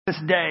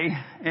this day,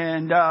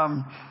 and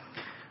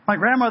my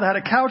grandmother had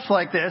a couch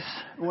like this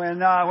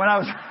when I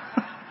was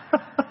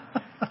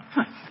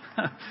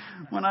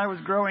when I was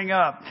growing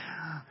up.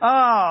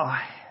 Oh,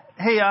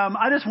 hey,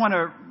 I just want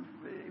to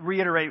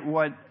reiterate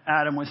what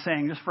Adam was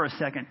saying just for a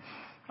second,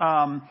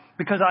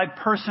 because I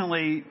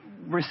personally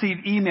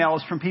received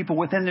emails from people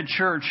within the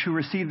church who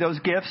received those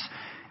gifts.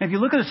 And if you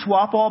look at the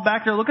swap wall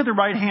back there, look at the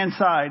right-hand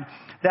side.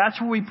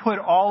 That's where we put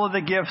all of the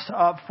gifts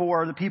up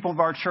for the people of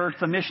our church,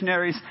 the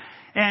missionaries.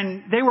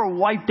 And they were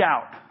wiped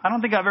out. I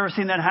don't think I've ever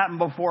seen that happen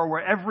before,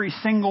 where every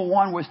single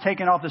one was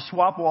taken off the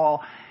swap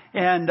wall.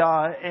 And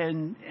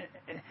I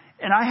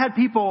had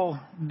people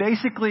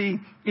basically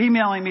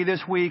emailing me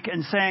this week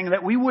and saying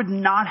that we would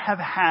not have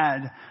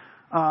had,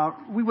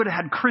 we would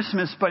have had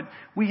Christmas, but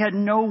we had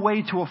no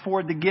way to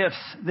afford the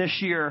gifts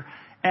this year.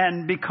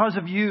 And because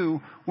of you,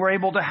 we're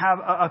able to have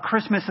a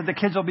Christmas that the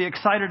kids will be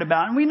excited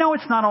about. And we know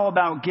it's not all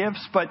about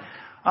gifts, but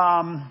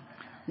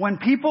when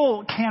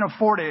people can't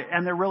afford it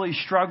and they're really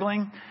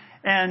struggling,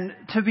 and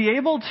to be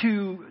able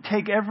to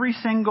take every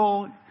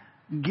single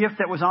gift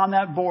that was on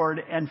that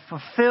board and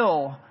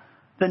fulfill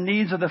the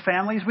needs of the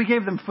families. We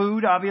gave them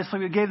food, obviously.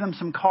 We gave them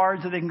some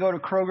cards that they can go to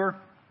Kroger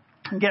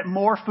and get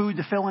more food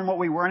to fill in what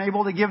we weren't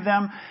able to give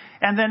them.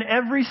 And then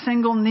every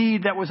single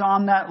need that was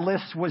on that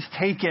list was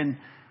taken.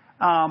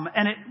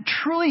 And it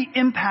truly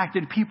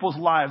impacted people's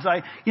lives.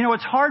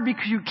 It's hard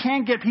because you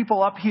can't get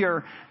people up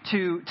here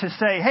to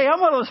say, hey, I'm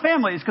one of those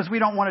families, because we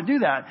don't want to do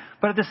that.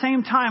 But at the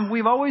same time,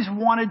 we've always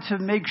wanted to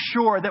make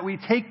sure that we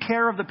take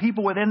care of the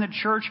people within the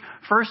church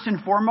first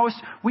and foremost.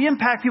 We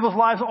impact people's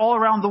lives all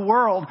around the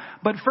world.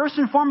 But first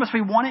and foremost,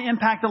 we want to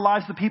impact the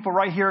lives of the people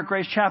right here at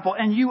Grace Chapel.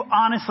 And you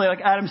honestly,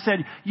 like Adam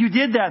said, you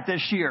did that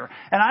this year.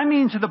 And I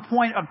mean to the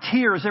point of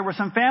tears. There were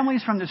some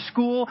families from the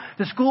school.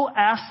 The school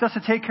asked us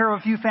to take care of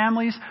a few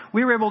families.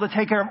 We were able to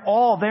take care of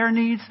all their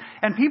needs.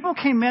 And people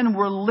came in and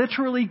were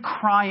literally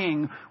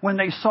crying when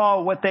they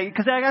saw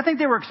because I think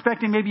they were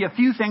expecting maybe a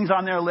few things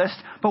on their list,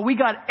 but we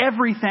got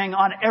everything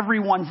on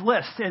everyone's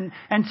list. And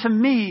to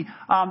me,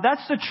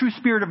 that's the true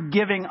spirit of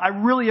giving. I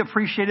really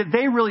appreciate it.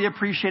 They really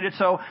appreciate it.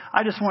 So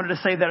I just wanted to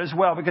say that as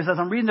well, because as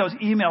I'm reading those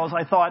emails,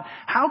 I thought,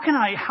 how can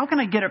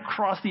I get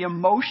across the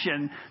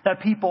emotion that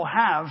people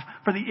have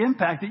for the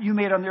impact that you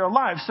made on their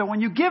lives? So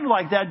when you give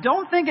like that,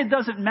 don't think it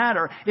doesn't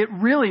matter. It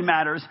really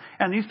matters.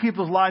 And these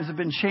people's lives have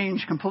been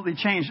completely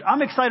changed.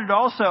 I'm excited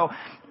also.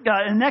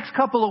 In the next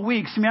couple of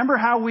weeks, remember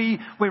how we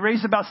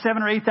raised about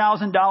 $7,000 or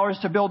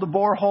 $8,000 to build a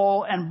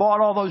borehole and bought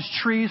all those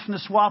trees from the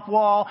swap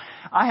wall?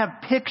 I have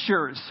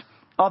pictures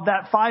of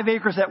that 5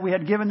 acres that we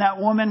had given that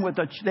woman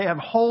they have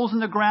holes in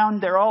the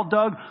ground. They're all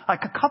dug,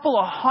 like a couple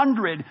of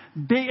hundred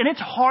big, and it's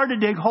hard to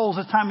dig holes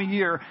this time of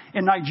year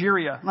in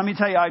Nigeria. Let me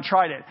tell you, I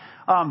tried it.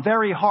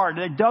 Very hard.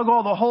 They dug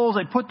all the holes.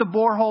 They put the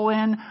borehole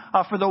in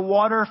for the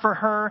water for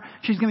her.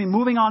 She's going to be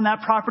moving on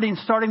that property and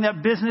starting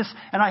that business.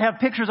 And I have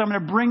pictures. I'm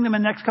going to bring them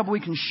in the next couple of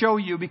weeks and show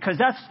you, because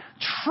that's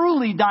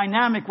truly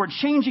dynamic. We're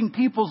changing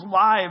people's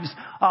lives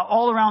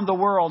all around the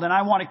world. And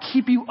I want to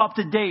keep you up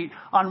to date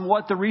on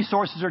what the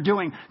resources are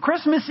doing.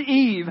 Christmas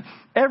Eve,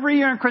 every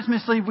year on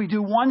Christmas Eve, we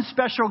do one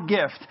special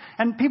gift.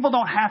 And people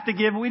don't have to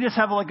give. We just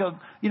have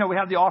we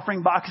have the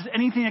offering boxes.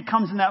 Anything that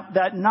comes in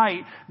that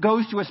night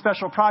goes to a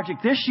special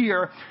project. This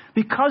year,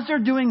 because they're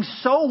doing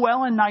so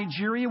well in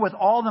Nigeria with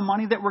all the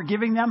money that we're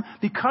giving them,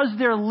 because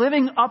they're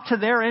living up to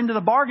their end of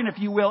the bargain, if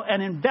you will,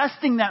 and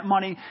investing that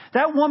money,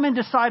 that woman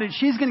decided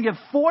she's going to give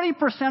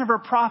 40% of her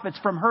profits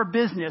from her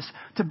business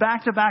to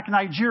back-to-back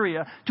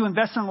Nigeria to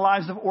invest in the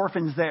lives of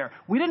orphans there.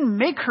 We didn't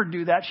make her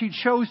do that. She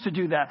chose to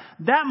do that.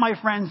 That, my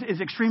friends,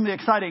 is extremely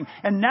exciting.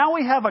 And now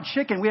we have a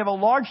chicken. We have a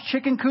large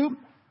chicken coop.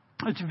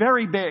 It's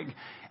very big.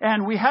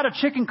 And we had a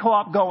chicken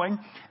co-op going,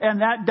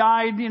 and that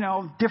died,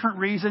 different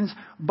reasons.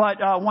 But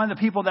one of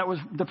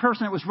the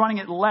person that was running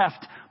it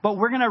left. But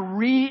we're going to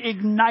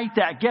reignite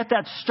that, get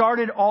that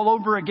started all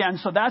over again.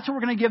 So that's what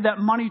we're going to give that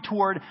money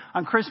toward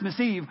on Christmas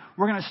Eve.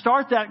 We're going to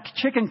start that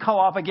chicken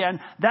co-op again.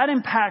 That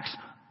impacts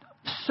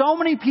so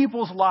many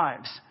people's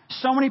lives.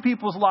 So many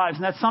people's lives.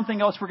 And that's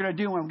something else we're going to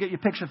do, and we'll get you a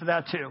picture for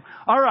that too.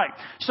 All right.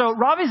 So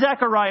Ravi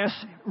Zacharias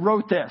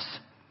wrote this.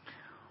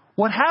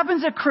 What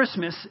happens at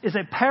Christmas is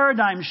a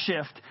paradigm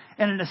shift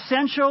and an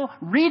essential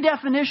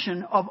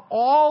redefinition of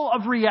all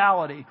of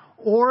reality.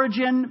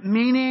 Origin,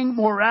 meaning,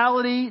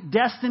 morality,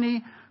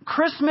 destiny.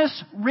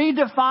 Christmas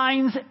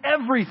redefines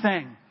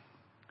everything.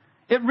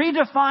 It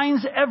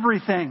redefines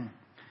everything.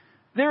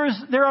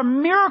 There are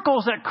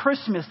miracles at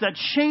Christmas that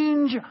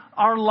change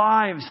our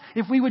lives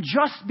if we would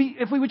just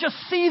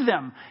see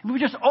them. If we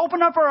would just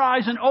open up our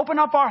eyes and open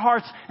up our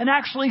hearts and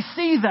actually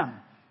see them.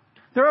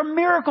 There are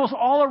miracles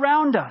all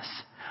around us.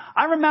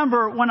 I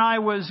remember when I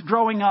was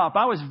growing up,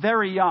 I was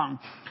very young,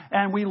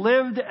 and we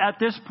lived at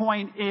this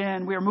point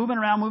we were moving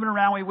around.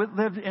 We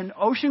lived in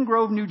Ocean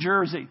Grove, New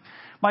Jersey.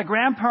 My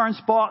grandparents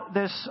bought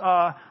this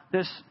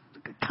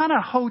kind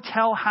of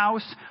hotel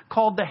house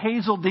called the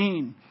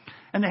Hazeldean.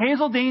 And the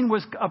Hazeldean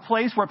was a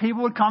place where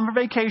people would come for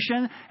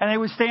vacation and they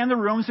would stay in the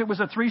rooms. It was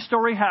a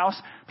 3-story house.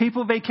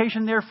 People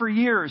vacationed there for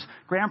years.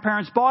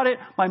 Grandparents bought it.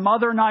 My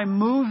mother and I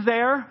moved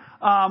there.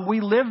 We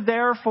lived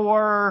there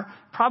for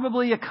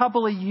probably a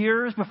couple of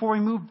years before we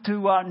moved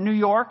to New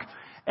York.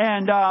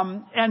 And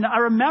I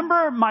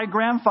remember my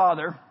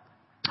grandfather,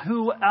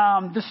 who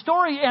the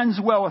story ends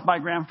well with my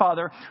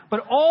grandfather,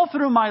 but all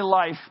through my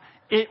life,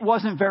 it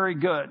wasn't very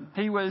good.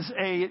 He was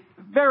a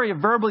very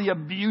verbally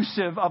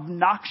abusive,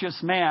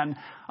 obnoxious man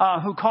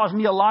who caused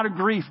me a lot of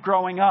grief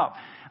growing up.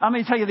 Let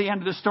me tell you the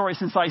end of the story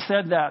since I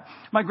said that.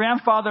 My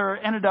grandfather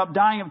ended up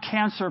dying of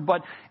cancer,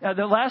 but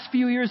the last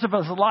few years of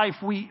his life,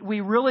 we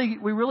really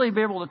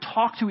were able to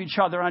talk to each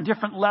other on a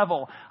different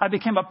level. I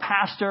became a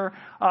pastor,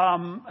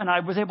 and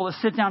I was able to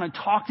sit down and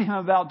talk to him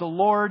about the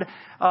Lord.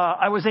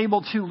 I was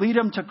able to lead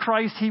him to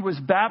Christ.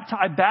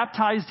 I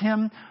baptized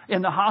him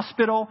in the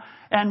hospital.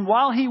 And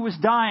while he was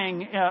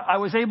dying, I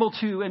was able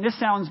to, and this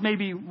sounds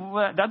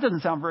that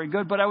doesn't sound very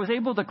good, but I was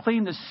able to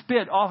clean the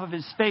spit off of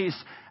his face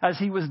as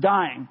he was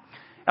dying.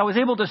 I was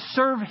able to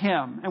serve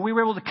him, and we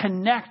were able to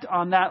connect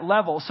on that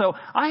level. So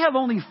I have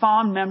only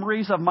fond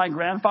memories of my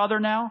grandfather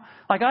now.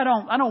 Like I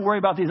don't worry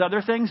about these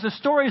other things. The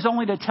story is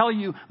only to tell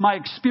you my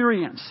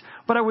experience.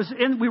 But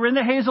we were in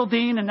the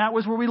Hazeldean, and that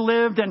was where we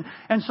lived, and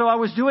so I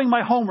was doing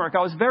my homework.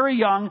 I was very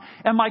young,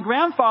 and my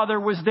grandfather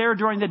was there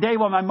during the day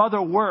while my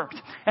mother worked,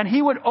 and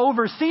he would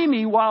oversee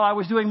me while I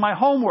was doing my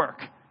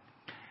homework.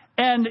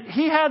 And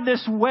he had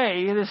this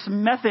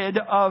method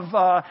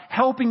of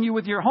helping you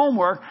with your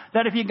homework,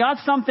 that if you got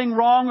something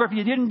wrong or if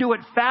you didn't do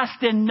it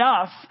fast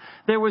enough,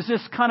 there was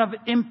this kind of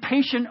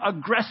impatient,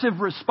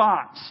 aggressive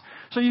response.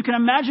 So you can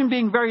imagine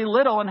being very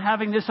little and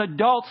having this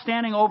adult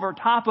standing over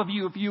top of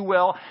you, if you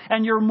will,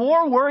 and you're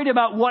more worried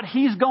about what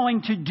he's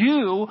going to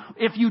do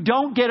if you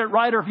don't get it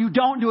right or if you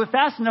don't do it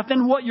fast enough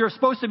than what you're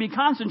supposed to be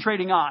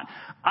concentrating on.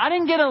 I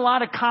didn't get a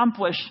lot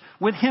accomplished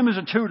with him as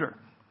a tutor.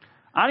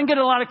 I didn't get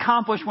a lot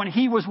accomplished when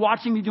he was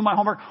watching me do my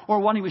homework or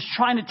when he was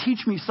trying to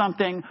teach me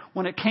something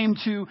when it came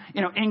to,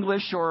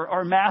 English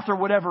or math or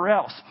whatever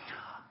else.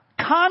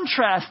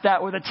 Contrast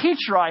that with a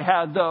teacher I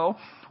had, though,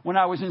 when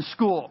I was in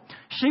school.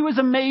 She was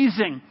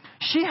amazing.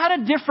 She had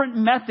a different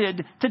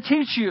method to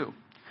teach you.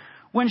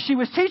 When she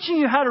was teaching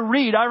you how to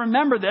read, I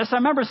remember this. I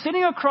remember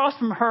sitting across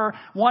from her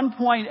one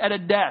point at a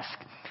desk,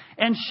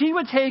 and she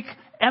would take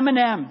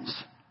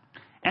M&Ms,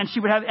 and she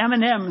would have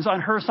M&Ms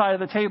on her side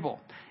of the table.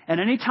 And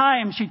any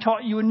time she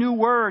taught you a new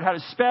word, how to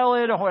spell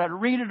it or how to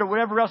read it or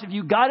whatever else, if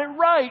you got it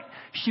right,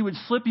 she would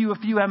slip you a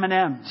few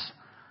M&Ms.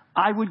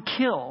 I would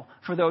kill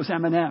for those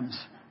M&Ms.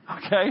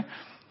 Okay?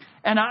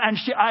 And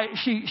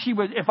she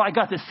would, if I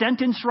got the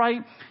sentence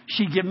right,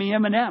 she'd give me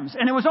M&Ms.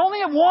 And it was only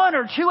 1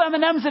 or 2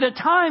 M&Ms at a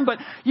time, but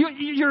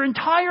your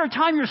entire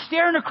time you're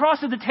staring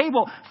across at the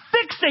table,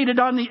 fixated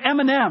on the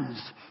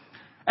M&Ms.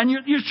 And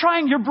you're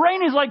trying, your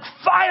brain is like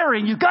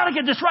firing. You've got to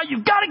get this right.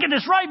 You've got to get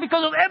this right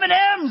because of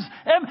M&Ms.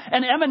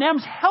 And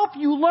M&Ms help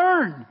you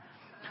learn.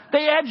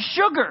 They add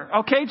sugar,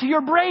 to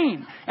your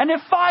brain. And it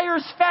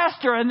fires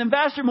faster. And the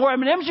faster, more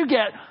M&Ms you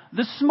get,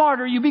 the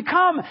smarter you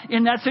become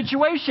in that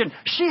situation.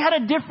 She had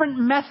a different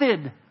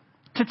method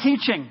to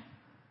teaching.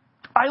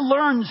 I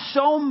learned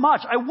so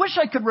much. I wish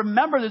I could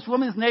remember this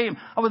woman's name.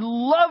 I would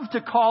love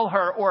to call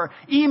her or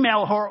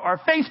email her or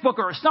Facebook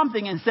her or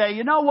something and say,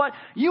 you know what?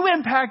 You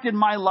impacted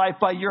my life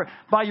by your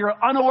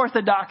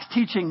unorthodox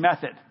teaching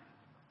method.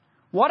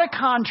 What a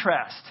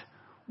contrast.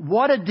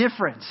 What a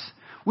difference.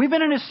 We've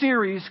been in a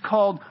series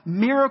called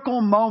Miracle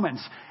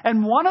Moments.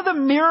 And one of the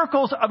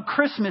miracles of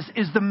Christmas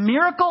is the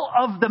miracle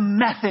of the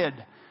method.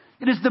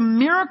 It is the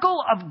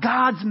miracle of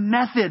God's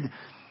method.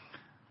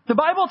 The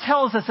Bible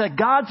tells us that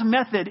God's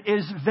method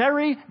is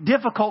very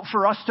difficult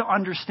for us to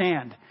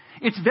understand.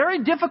 It's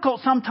very difficult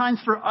sometimes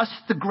for us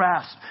to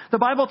grasp. The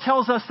Bible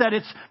tells us that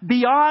it's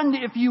beyond,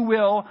 if you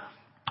will,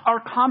 our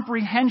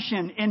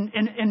comprehension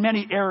in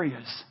many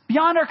areas.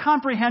 Beyond our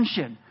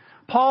comprehension.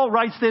 Paul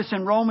writes this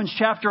in Romans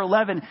chapter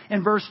 11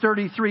 in verse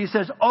 33. He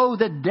says, "Oh,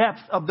 the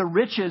depth of the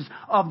riches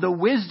of the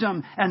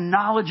wisdom and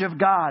knowledge of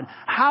God.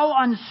 How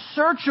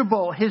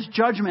unsearchable his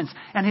judgments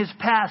and his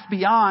paths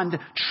beyond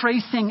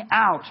tracing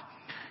out."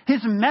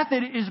 His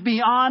method is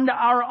beyond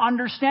our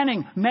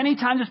understanding. Many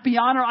times it's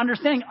beyond our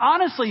understanding.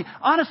 Honestly,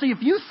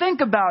 if you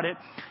think about it,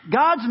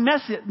 God's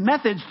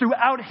methods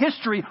throughout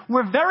history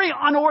were very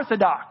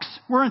unorthodox,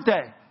 weren't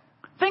they?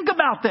 Think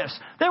about this.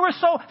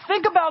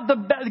 Think about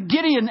the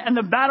Gideon and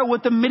the battle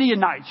with the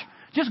Midianites.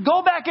 Just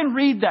go back and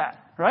read that,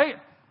 right?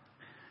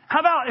 How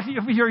about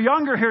if you're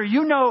younger here,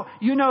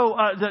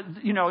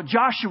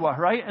 Joshua,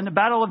 right? And the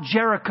battle of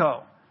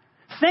Jericho.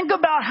 Think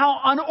about how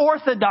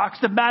unorthodox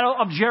the battle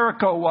of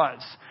Jericho was.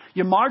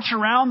 You march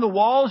around the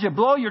walls, you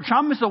blow your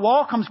trumpets, the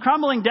wall comes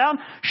crumbling down.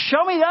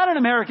 Show me that in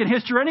American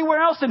history or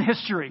anywhere else in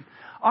history.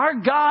 Our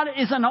God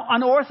is an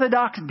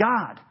unorthodox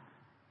God.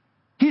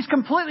 His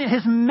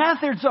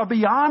methods are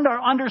beyond our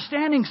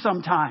understanding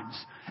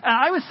sometimes. And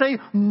I would say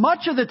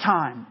much of the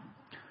time.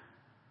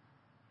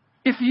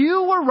 If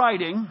you were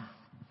writing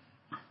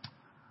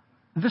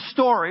the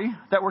story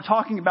that we're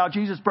talking about,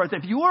 Jesus' birth,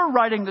 if you were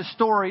writing the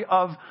story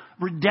of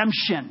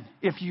redemption,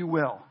 if you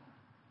will,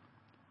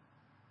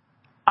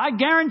 I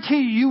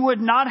guarantee you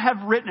would not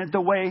have written it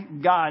the way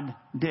God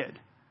did.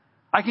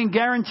 I can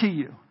guarantee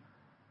you.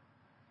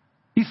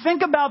 You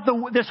think about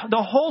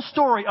the whole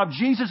story of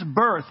Jesus'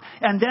 birth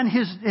and then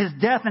his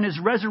death and his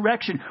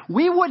resurrection.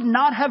 We would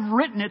not have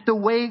written it the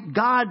way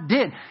God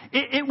did.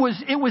 It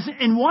was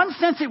in one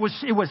sense it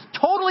was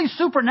totally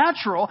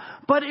supernatural,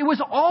 but it was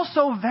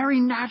also very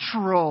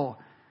natural,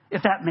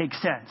 if that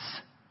makes sense.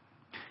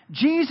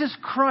 Jesus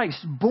Christ,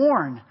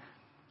 born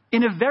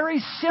in a very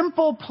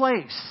simple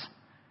place.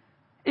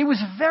 It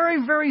was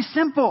very, very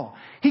simple.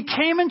 He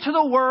came into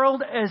the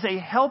world as a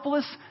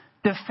helpless,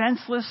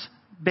 defenseless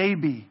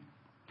baby.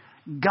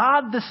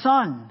 God the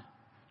Son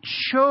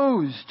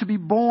chose to be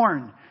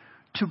born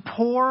to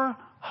poor,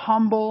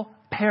 humble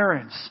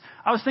parents.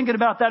 I was thinking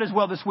about that as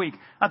well this week.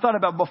 I thought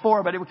about it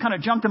before, but it kind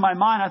of jumped in my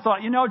mind. I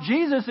thought,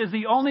 Jesus is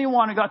the only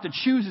one who got to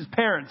choose his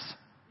parents.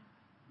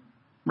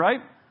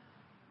 Right?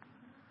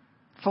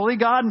 Fully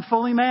God and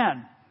fully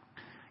man.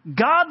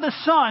 God the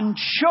Son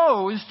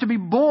chose to be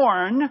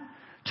born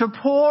to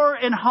poor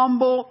and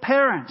humble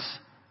parents.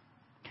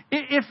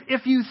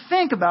 If you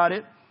think about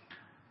it,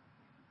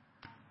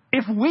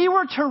 if we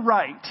were to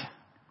write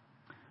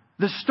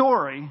the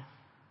story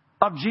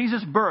of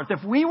Jesus' birth,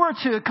 if we were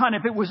to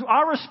if it was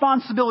our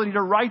responsibility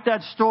to write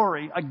that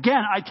story,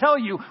 again, I tell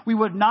you, we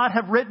would not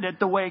have written it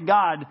the way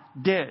God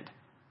did.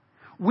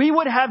 We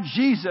would have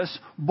Jesus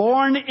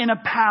born in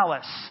a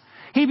palace.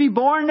 He'd be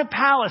born in a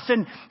palace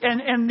and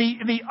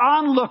the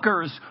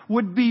onlookers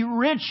would be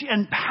rich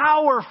and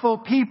powerful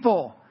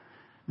people.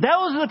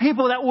 Those are the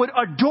people that would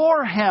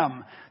adore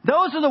him.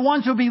 Those are the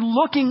ones who would be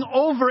looking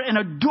over and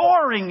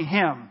adoring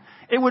him.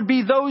 It would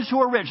be those who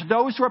are rich,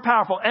 those who are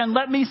powerful. And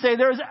let me say,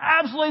 there's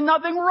absolutely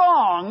nothing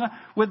wrong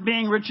with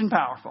being rich and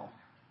powerful.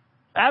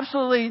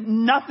 Absolutely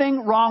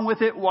nothing wrong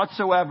with it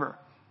whatsoever.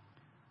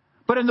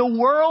 But in the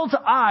world's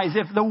eyes,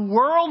 if the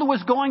world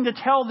was going to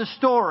tell the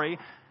story,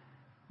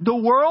 the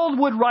world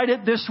would write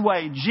it this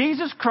way.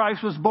 Jesus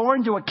Christ was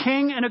born to a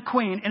king and a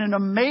queen in an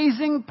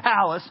amazing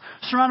palace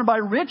surrounded by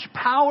rich,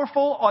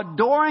 powerful,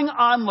 adoring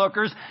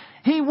onlookers.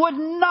 They would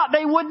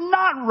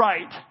not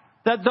write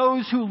that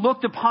those who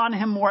looked upon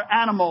him were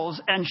animals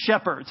and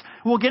shepherds.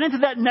 We'll get into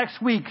that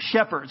next week,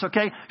 shepherds,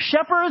 okay?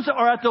 Shepherds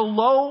are at the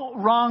low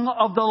rung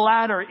of the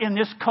ladder in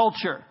this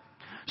culture.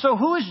 So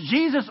who is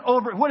Jesus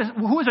over?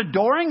 Who is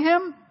adoring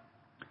him?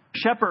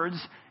 Shepherds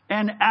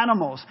and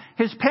animals.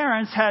 His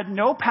parents had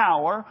no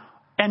power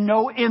and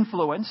no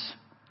influence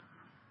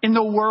in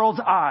the world's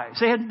eyes.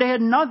 They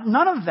had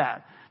none of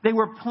that. They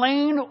were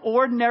plain,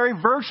 ordinary,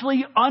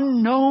 virtually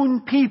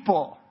unknown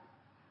people.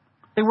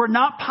 They were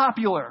not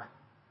popular.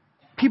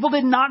 People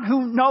did not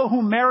know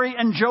who Mary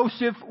and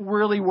Joseph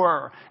really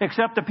were,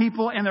 except the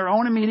people in their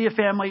own immediate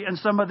family and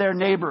some of their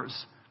neighbors.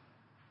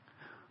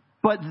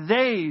 But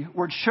they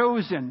were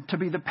chosen to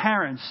be the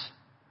parents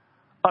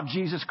of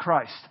Jesus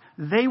Christ.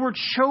 They were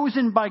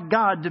chosen by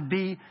God to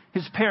be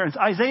his parents.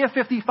 Isaiah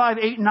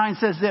 55:8-9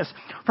 says this,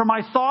 "For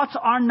my thoughts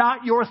are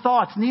not your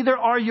thoughts, neither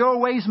are your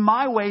ways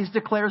my ways,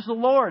 declares the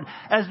Lord.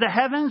 As the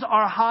heavens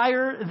are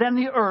higher than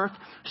the earth,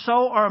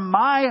 so are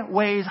my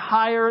ways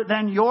higher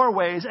than your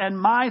ways, and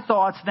my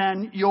thoughts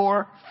than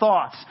your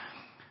thoughts."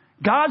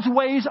 God's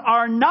ways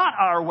are not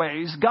our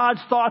ways.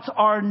 God's thoughts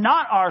are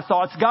not our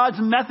thoughts. God's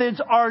methods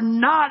are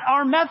not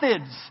our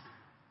methods.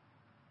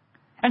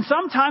 And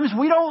sometimes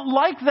we don't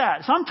like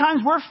that.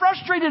 Sometimes we're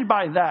frustrated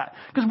by that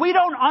because we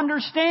don't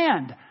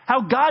understand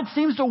how God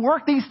seems to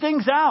work these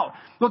things out.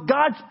 What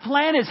God's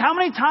plan is. How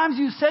many times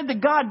you said to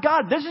God,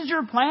 "God, this is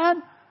your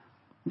plan?"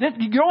 You're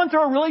going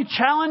through a really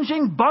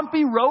challenging,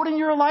 bumpy road in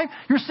your life.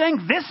 You're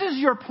saying, "This is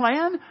your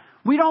plan?"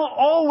 We don't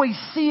always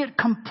see it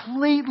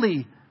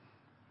completely.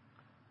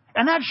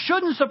 And that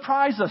shouldn't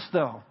surprise us,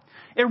 though.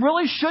 It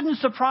really shouldn't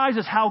surprise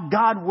us how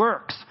God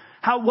works,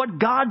 what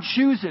God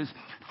chooses.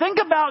 Think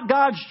about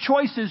God's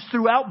choices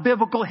throughout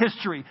biblical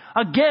history.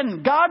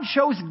 Again, God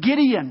chose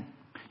Gideon.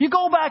 You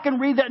go back and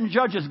read that in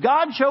Judges.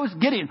 God chose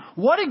Gideon.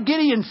 What did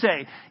Gideon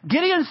say?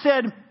 Gideon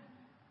said,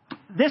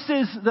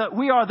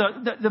 we are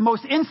the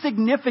most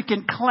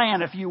insignificant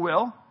clan, if you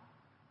will.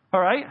 All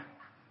right?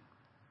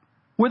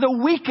 We're the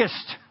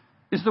weakest,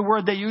 is the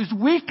word they used.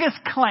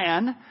 Weakest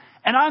clan.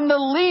 And I'm the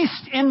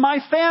least in my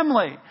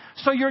family.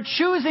 So you're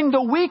choosing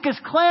the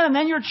weakest clan, and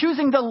then you're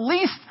choosing the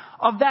least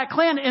of that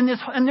clan in his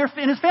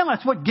family.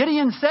 That's what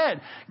Gideon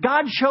said.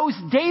 God chose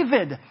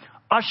David,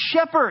 a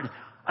shepherd.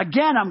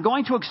 Again, I'm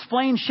going to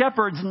explain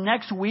shepherds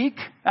next week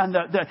and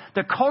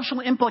the cultural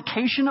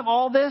implication of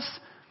all this.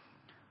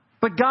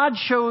 But God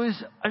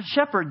chose a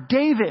shepherd,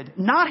 David,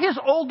 not his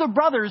older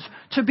brothers,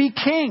 to be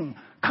king.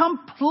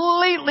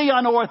 Completely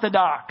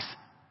unorthodox.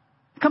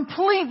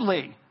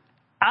 Completely.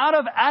 Out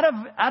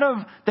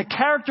of the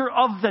character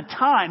of the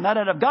time, not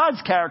out of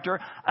God's character,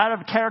 out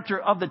of character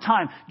of the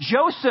time.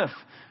 Joseph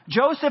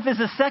is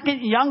the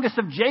second youngest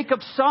of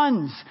Jacob's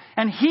sons,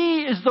 and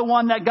he is the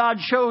one that God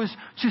chose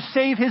to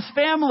save his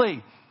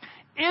family.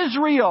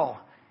 Israel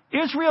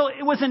Israel,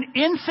 it was an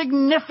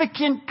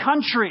insignificant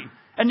country,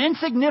 an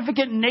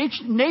insignificant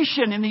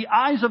nation in the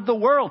eyes of the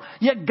world.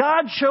 Yet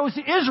God chose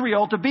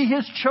Israel to be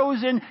his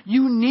chosen,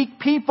 unique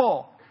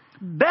people.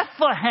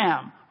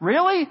 Bethlehem,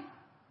 really?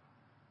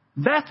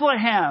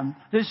 Bethlehem,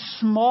 this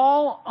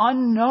small,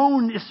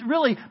 unknown, is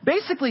really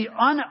basically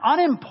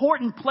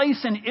unimportant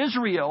place in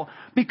Israel,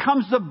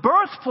 becomes the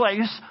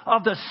birthplace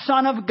of the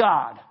Son of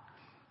God.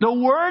 The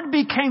Word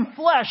became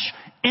flesh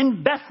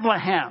in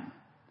Bethlehem.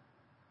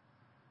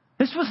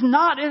 This was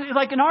not,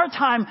 like in our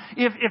time,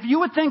 if you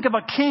would think of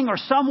a king or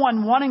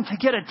someone wanting to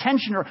get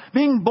attention or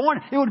being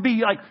born, it would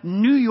be like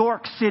New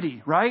York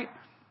City, right?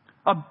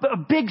 A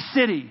big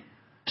city.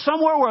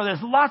 Somewhere where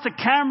there's lots of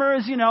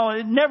cameras,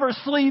 it never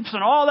sleeps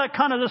and all that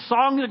kind of the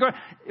songs.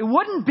 It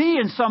wouldn't be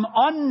in some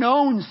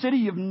unknown city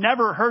you've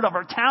never heard of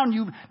or town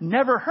you've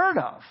never heard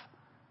of.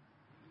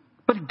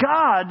 But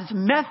God's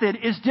method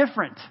is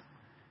different.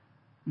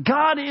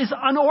 God is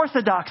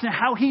unorthodox in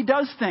how he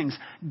does things.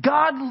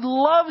 God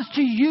loves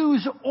to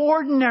use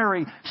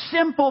ordinary,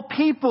 simple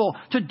people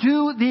to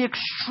do the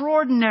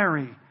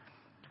extraordinary.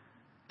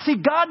 See,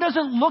 God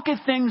doesn't look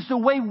at things the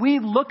way we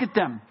look at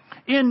them.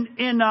 In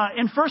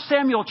 1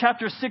 Samuel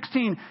chapter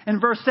 16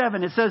 and verse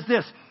 7, it says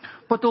this,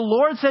 "But the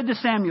Lord said to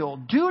Samuel,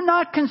 do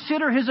not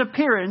consider his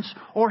appearance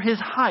or his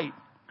height,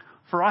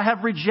 for I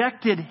have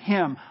rejected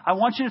him." I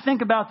want you to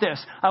think about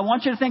this. I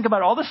want you to think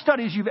about all the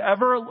studies you've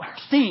ever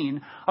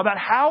seen about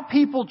how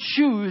people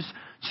choose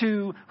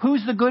to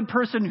who's the good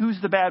person, who's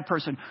the bad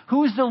person,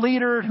 who's the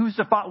leader, who's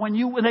the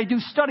when they do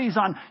studies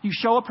on, you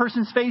show a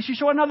person's face, you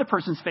show another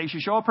person's face, you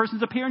show a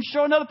person's appearance, you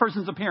show another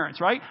person's appearance,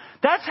 right?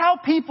 That's how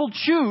people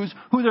choose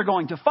who they're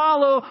going to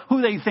follow,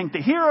 who they think the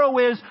hero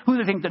is, who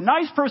they think the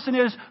nice person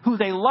is, who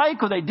they like,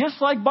 who they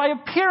dislike, by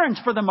appearance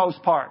for the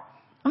most part.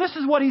 And this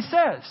is what he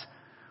says.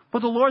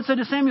 "But the Lord said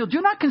to Samuel,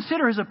 do not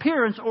consider his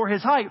appearance or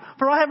his height,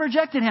 for I have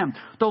rejected him."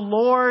 The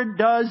Lord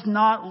does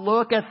not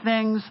look at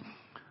things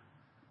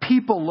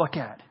people look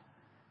at.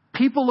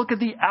 People look at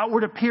the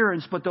outward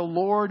appearance, but the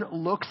Lord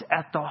looks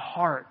at the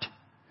heart.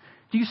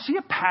 Do you see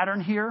a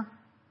pattern here?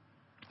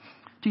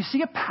 Do you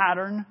see a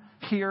pattern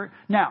here?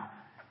 Now,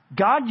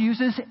 God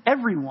uses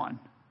everyone.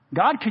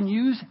 God can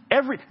use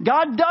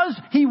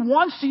He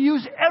wants to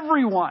use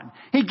everyone.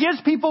 He gives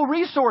people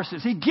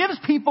resources. He gives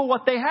people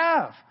what they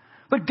have.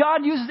 But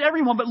God uses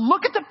everyone. But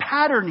look at the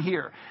pattern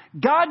here.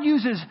 God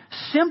uses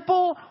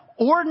simple,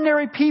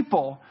 ordinary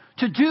people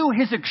to do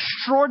his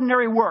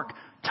extraordinary work.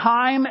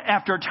 Time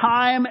after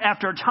time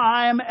after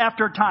time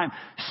after time.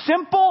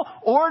 Simple,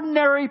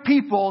 ordinary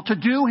people to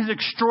do his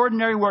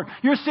extraordinary work.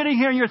 You're sitting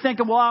here and you're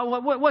thinking,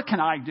 well, what can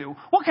I do?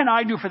 What can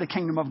I do for the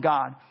kingdom of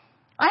God?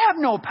 I have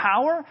no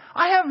power.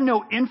 I have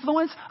no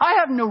influence. I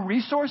have no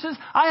resources.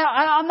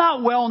 I'm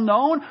not well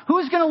known.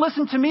 Who's going to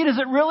listen to me? Does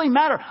it really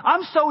matter?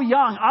 I'm so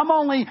young. I'm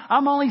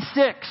only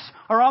 6,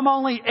 or I'm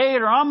only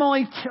 8, or I'm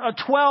only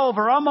 12,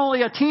 or I'm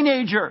only a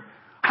teenager.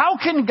 How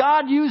can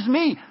God use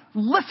me?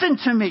 Listen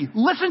to me.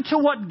 Listen to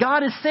what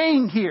God is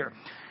saying here.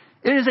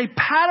 It is a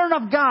pattern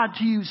of God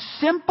to use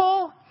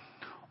simple,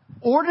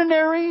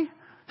 ordinary,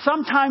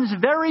 sometimes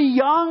very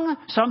young,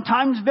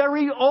 sometimes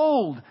very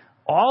old,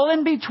 all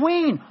in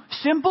between,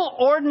 simple,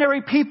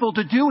 ordinary people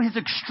to do his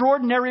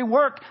extraordinary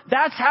work.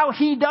 That's how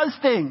he does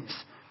things.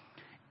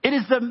 It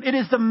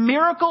is the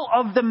miracle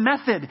of the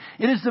method.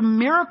 It is the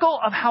miracle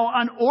of how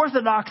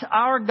unorthodox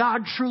our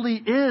God truly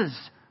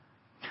is.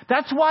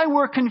 That's why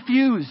we're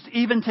confused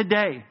even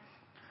today.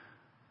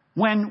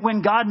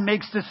 When God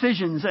makes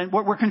decisions, and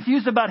we're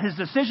confused about his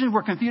decisions,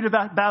 we're confused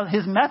about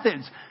his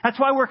methods. That's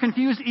why we're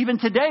confused even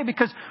today,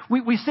 because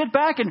we sit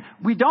back and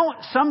we don't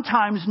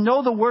sometimes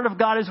know the Word of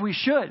God as we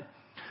should.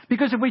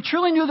 Because if we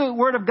truly knew the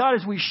Word of God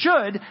as we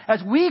should,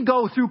 as we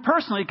go through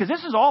personally, because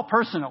this is all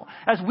personal,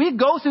 as we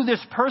go through this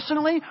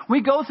personally,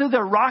 we go through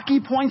the rocky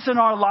points in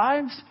our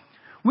lives,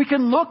 we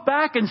can look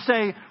back and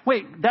say,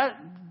 wait,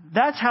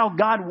 that's how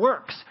God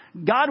works.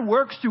 God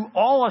works through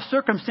all the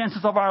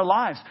circumstances of our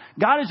lives.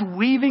 God is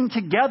weaving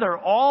together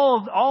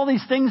all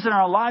these things in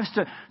our lives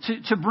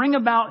to bring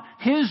about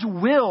his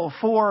will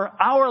for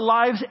our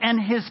lives and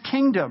his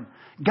kingdom.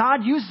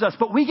 God uses us,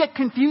 but we get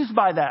confused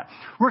by that.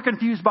 We're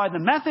confused by the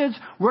methods.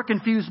 We're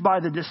confused by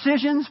the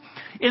decisions.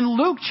 In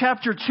Luke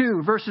chapter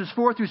 2, verses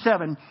 4 through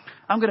 7,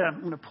 I'm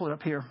going to pull it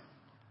up here.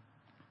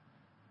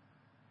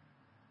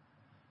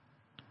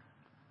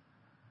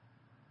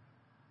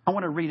 I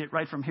want to read it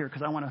right from here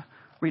because I want to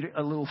read it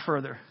a little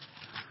further.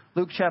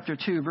 Luke chapter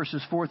 2,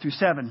 verses 4 through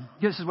 7.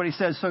 This is what he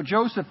says. "So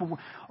Joseph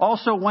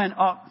also went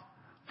up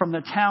from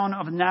the town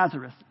of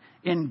Nazareth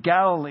in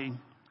Galilee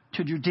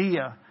to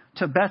Judea,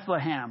 to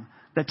Bethlehem,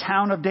 the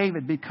town of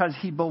David, because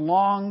he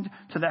belonged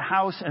to the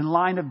house and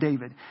line of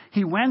David.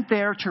 He went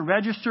there to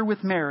register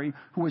with Mary,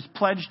 who was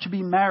pledged to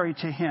be married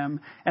to him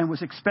and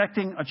was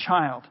expecting a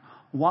child.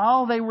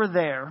 While they were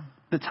there,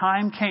 the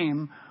time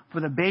came for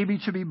the baby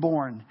to be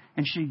born,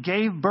 and she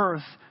gave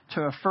birth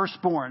to a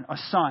firstborn, a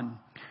son.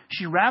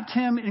 She wrapped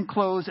him in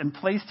clothes and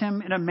placed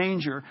him in a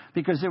manger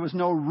because there was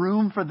no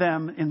room for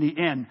them in the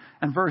inn."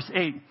 And verse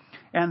 8,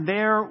 and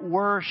there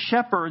were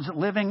shepherds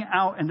living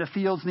out in the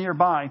fields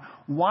nearby,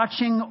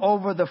 watching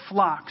over the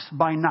flocks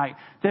by night.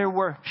 There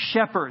were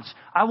shepherds.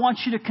 I want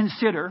you to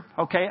consider,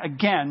 okay,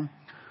 again,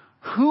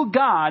 who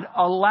God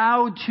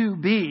allowed to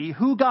be,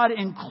 who God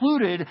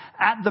included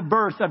at the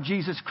birth of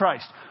Jesus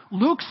Christ.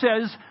 Luke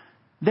says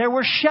there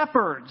were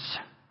shepherds.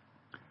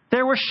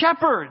 There were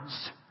shepherds.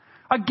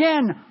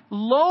 Again,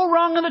 low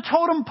rung on the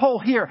totem pole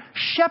here.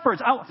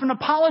 Shepherds. From an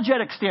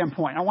apologetic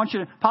standpoint,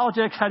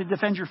 apologetics, how to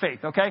defend your faith,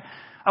 okay?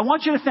 I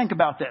want you to think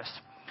about this.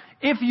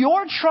 If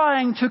you're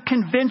trying to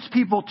convince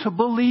people to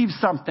believe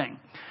something,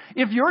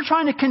 if you're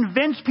trying to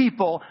convince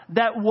people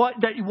that what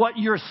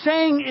you're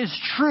saying is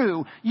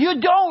true,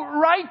 you don't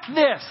write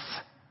this.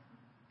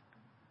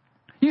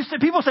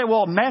 People say,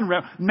 well, men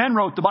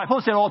wrote the Bible.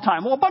 People say it all the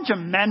time. Well, a bunch of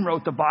men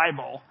wrote the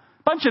Bible.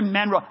 A bunch of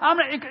men wrote. I'm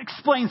going to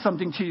explain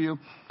something to you.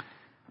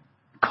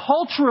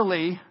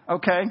 Culturally,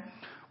 okay,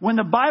 when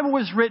the Bible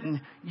was written,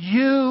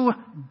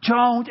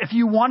 if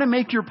you want to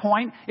make your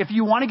point, if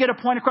you want to get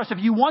a point across, if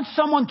you want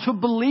someone to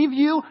believe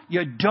you,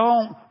 you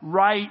don't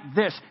write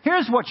this.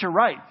 Here's what you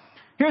write.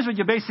 Here's what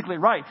you basically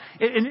write.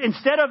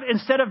 Instead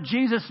of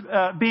Jesus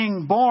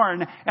being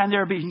born and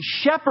there being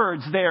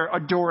shepherds there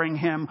adoring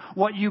him,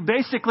 what you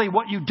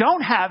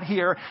don't have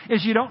here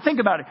is you don't think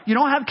about it. You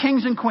don't have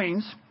kings and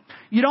queens.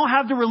 You don't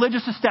have the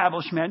religious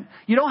establishment.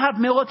 You don't have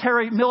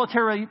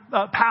military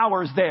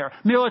powers there,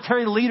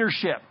 military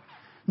leadership.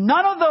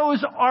 None of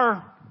those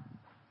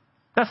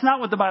that's not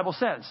what the Bible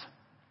says.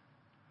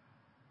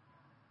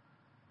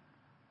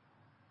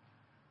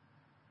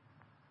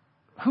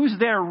 Who's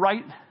there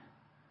right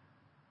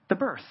the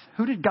birth?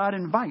 Who did God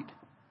invite?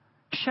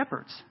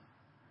 Shepherds.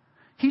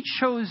 He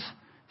chose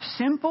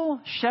simple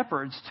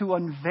shepherds to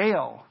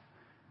unveil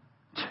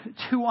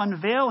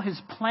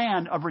his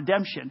plan of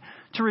redemption,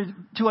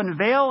 to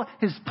unveil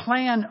his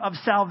plan of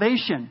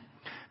salvation.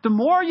 The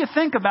more you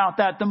think about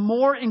that, the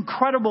more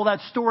incredible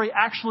that story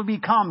actually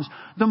becomes.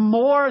 The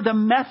more the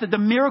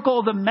miracle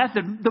of the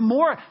method, the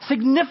more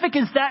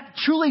significance that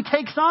truly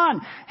takes on.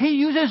 He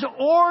uses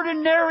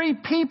ordinary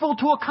people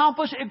to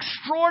accomplish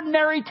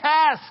extraordinary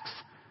tasks.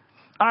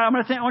 I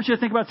want you to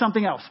think about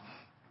something else.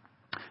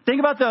 Think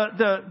about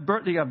the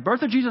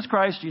birth of Jesus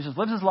Christ. Jesus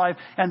lives his life,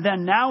 and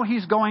then now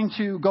he's going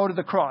to go to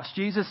the cross.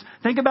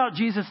 Think about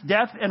Jesus'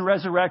 death and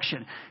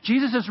resurrection.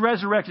 Jesus is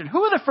resurrected.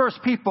 Who are the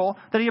first people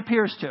that he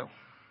appears to?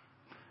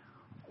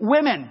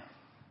 Women.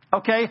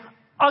 Okay?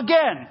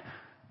 Again,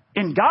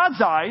 in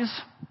God's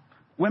eyes,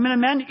 women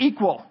and men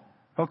equal.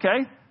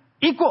 Okay?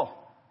 Equal.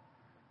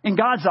 In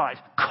God's eyes.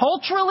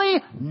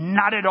 Culturally,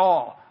 not at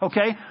all.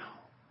 Okay?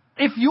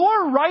 If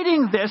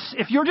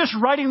you're just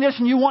writing this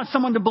and you want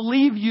someone to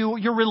believe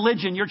your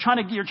religion, you're trying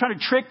to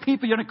trick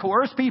people, you're trying to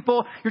coerce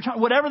people,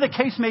 whatever the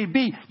case may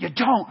be, you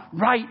don't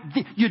write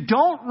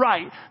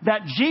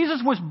that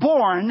Jesus was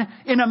born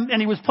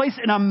and he was placed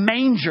in a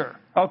manger,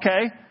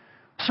 okay?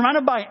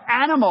 Surrounded by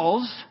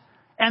animals,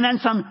 and then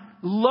some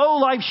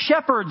low-life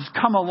shepherds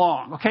come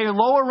along, okay?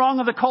 Lower rung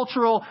of the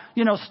cultural,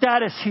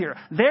 status here.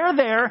 They're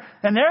there,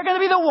 and they're going to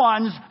be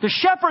the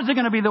shepherds are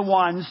going to be the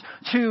ones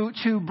to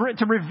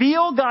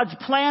reveal God's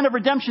plan of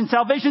redemption,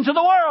 salvation to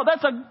the world.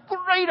 That's a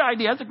great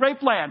idea. That's a great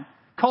plan,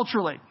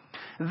 culturally.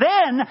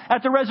 Then,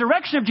 at the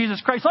resurrection of Jesus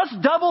Christ, let's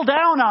double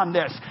down on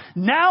this.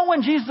 Now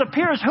when Jesus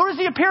appears, who does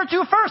he appear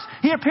to first?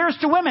 He appears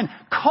to women.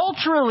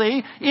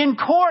 Culturally, in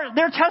court,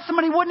 their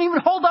testimony wouldn't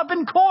even hold up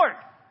in court.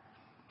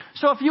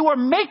 So if you were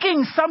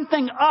making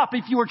something up,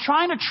 if you were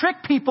trying to trick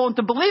people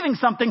into believing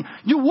something,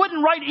 you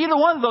wouldn't write either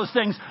one of those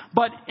things.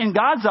 But in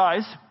God's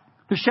eyes,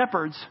 the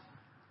shepherds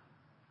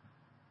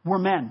were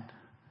men.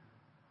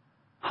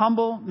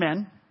 Humble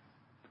men.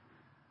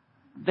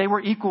 They were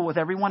equal with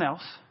everyone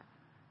else.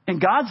 In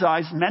God's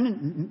eyes,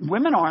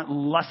 women aren't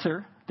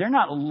lesser. They're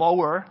not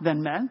lower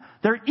than men.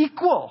 They're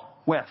equal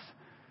with.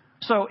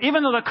 So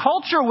even though the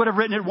culture would have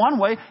written it one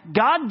way,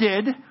 God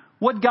did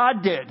what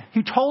God did.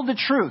 He told the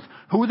truth.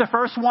 Who were the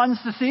first ones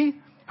to see?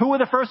 Who were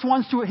the first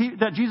ones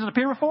that Jesus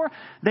appeared before?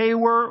 They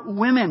were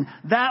women.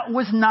 That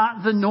was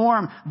not the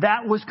norm.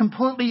 That was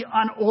completely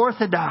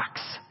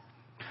unorthodox.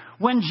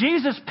 When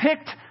Jesus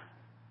picked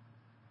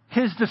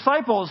his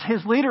disciples,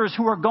 his leaders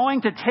who were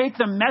going to take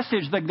the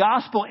message, the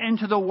gospel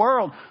into the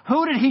world,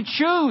 who did he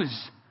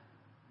choose?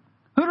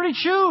 Who did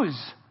he choose?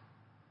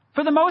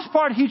 For the most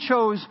part, he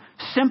chose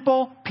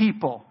simple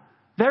people.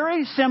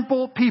 Very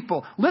simple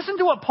people. Listen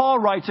to what Paul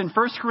writes in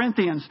 1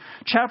 Corinthians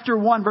chapter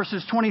 1,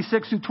 verses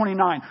 26 through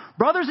 29.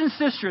 Brothers and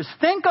sisters,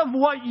 think of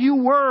what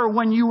you were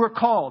when you were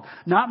called.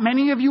 Not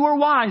many of you were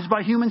wise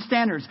by human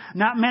standards.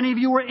 Not many of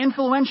you were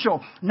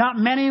influential. Not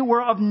many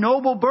were of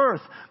noble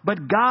birth.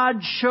 But God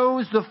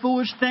chose the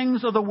foolish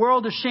things of the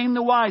world to shame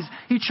the wise.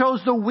 He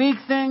chose the weak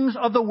things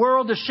of the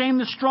world to shame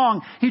the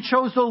strong. He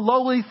chose the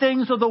lowly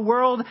things of the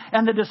world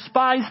and the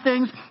despised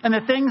things and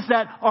the things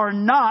that are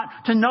not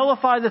to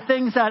nullify the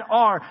things that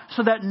are,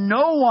 so that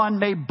no one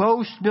may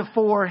boast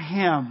before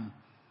him.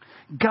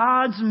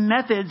 God's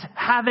methods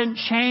haven't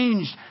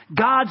changed.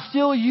 God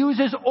still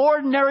uses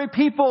ordinary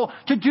people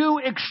to do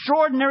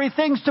extraordinary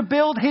things to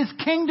build his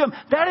kingdom.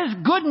 That is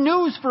good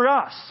news for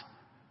us.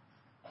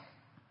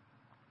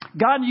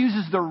 God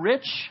uses the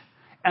rich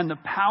and the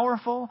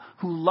powerful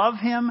who love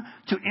him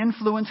to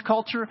influence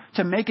culture,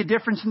 to make a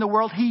difference in the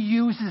world. He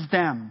uses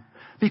them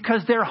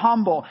because they're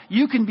humble.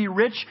 You can be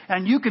rich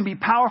and you can be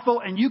powerful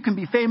and you can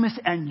be famous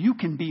and you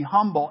can be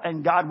humble,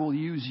 and God will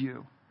use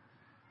you.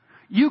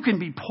 You can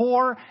be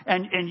poor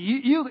and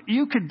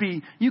you could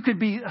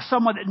be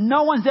someone that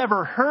no one's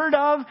ever heard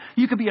of.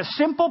 You could be a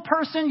simple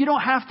person. You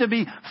don't have to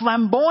be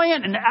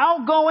flamboyant and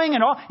outgoing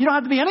and all. You don't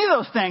have to be any of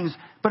those things.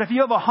 But if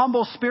you have a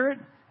humble spirit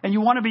and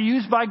you want to be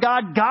used by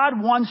God,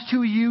 God wants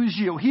to use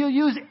you. He'll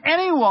use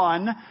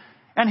anyone.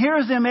 And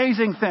here's the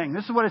amazing thing.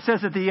 This is what it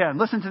says at the end.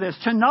 Listen to this.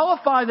 To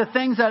nullify the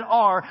things that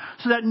are,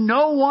 so that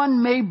no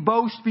one may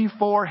boast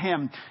before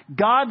him.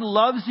 God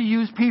loves to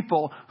use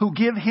people who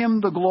give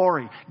him the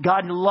glory.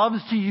 God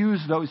loves to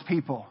use those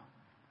people.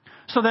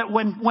 So that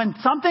when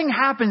something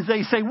happens,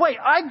 they say, wait,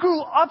 I grew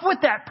up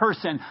with that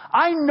person.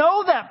 I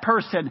know that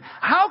person.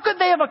 How could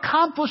they have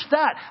accomplished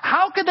that?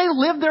 How could they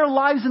live their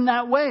lives in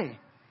that way?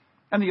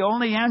 And the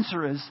only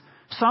answer is,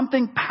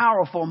 something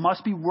powerful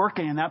must be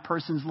working in that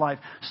person's life.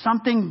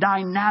 Something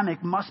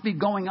dynamic must be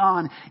going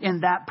on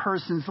in that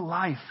person's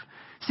life.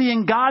 See,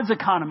 in God's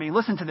economy,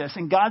 listen to this.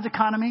 In God's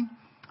economy,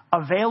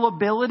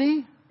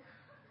 availability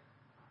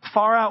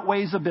far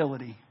outweighs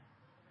ability.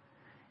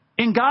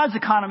 In God's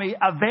economy,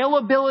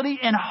 availability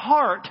and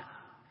heart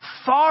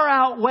far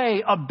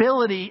outweigh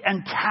ability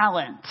and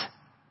talent.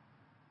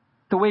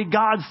 The way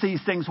God sees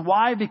things.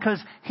 Why? Because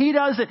He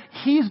does it.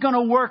 He's going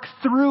to work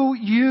through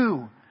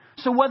you.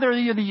 So whether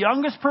you're the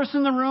youngest person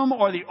in the room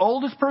or the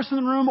oldest person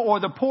in the room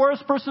or the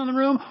poorest person in the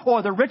room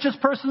or the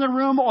richest person in the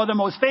room or the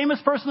most famous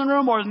person in the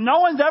room or no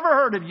one's ever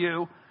heard of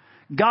you,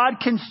 God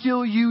can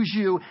still use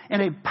you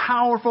in a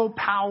powerful,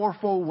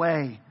 powerful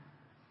way.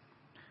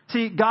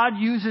 See, God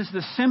uses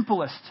the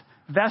simplest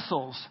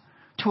vessels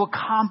to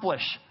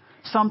accomplish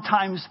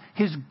sometimes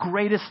His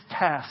greatest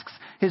tasks,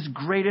 His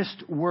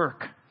greatest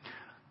work.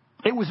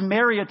 It was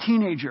Mary, a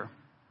teenager,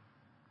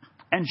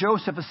 and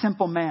Joseph, a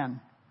simple man,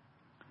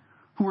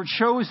 who were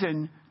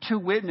chosen to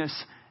witness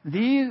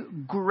the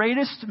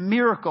greatest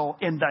miracle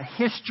in the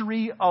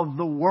history of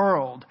the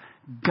world.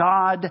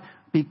 God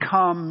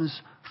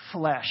becomes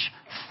flesh.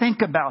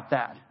 Think about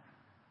that.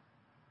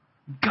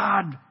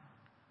 God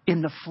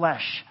in the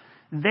flesh.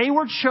 They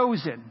were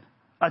chosen,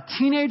 a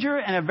teenager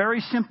and a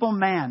very simple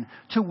man,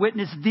 to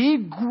witness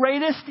the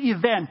greatest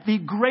event, the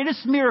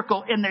greatest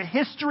miracle in the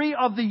history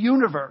of the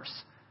universe.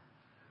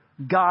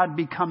 God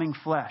becoming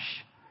flesh.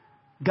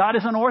 God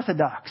is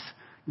unorthodox.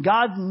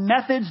 God's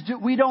methods,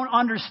 we don't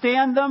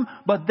understand them,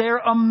 but they're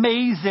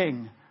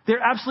amazing.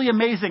 They're absolutely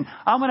amazing.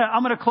 I'm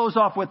gonna close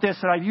off with this,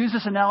 and I've used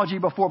this analogy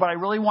before, but I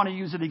really want to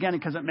use it again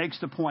because it makes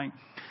the point.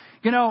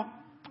 You know,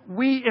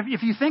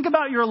 if you think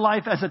about your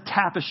life as a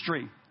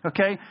tapestry,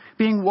 okay,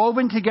 being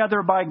woven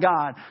together by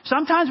God,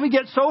 sometimes we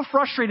get so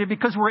frustrated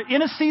because we're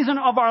in a season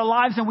of our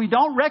lives and we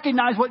don't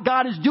recognize what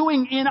God is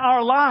doing in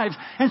our lives,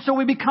 and so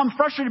we become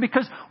frustrated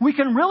because we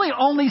can really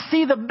only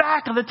see the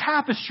back of the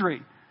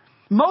tapestry.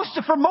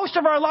 For most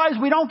of our lives,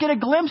 we don't get a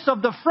glimpse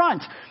of the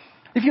front.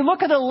 If you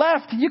look at the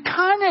left, you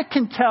kind of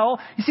can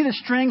tell. You see the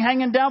string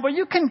hanging down, but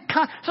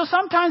so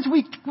sometimes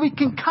we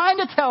can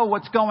kind of tell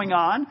what's going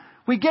on.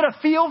 We get a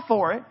feel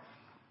for it.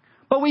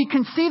 But we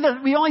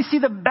only see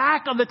the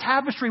back of the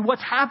tapestry,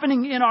 what's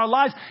happening in our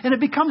lives. And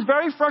it becomes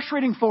very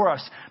frustrating for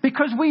us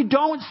because we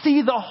don't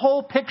see the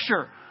whole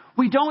picture.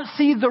 We don't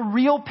see the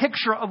real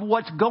picture of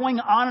what's going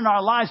on in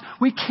our lives.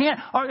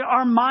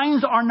 Our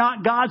minds are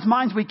not God's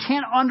minds. We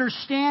can't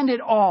understand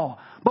it all.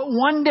 But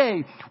one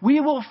day, we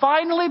will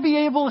finally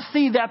be able to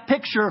see that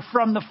picture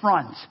from the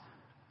front.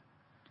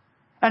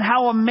 And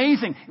how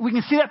amazing. We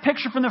can see that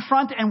picture from the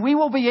front, and we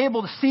will be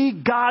able to see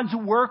God's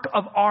work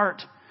of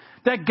art.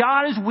 That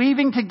God is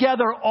weaving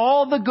together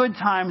all the good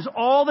times,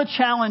 all the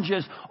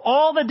challenges,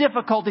 all the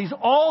difficulties,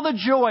 all the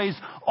joys,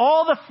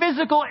 all the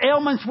physical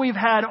ailments we've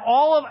had,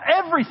 all of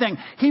everything.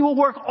 He will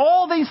work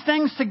all these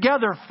things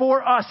together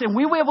for us, and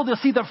we will be able to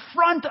see the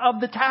front of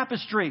the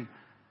tapestry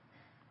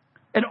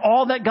and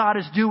all that God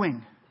is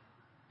doing.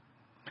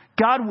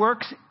 God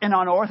works in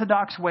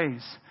unorthodox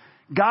ways.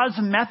 God's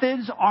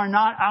methods are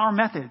not our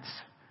methods.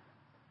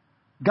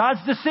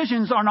 God's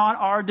decisions are not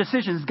our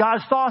decisions.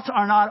 God's thoughts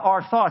are not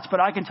our thoughts. But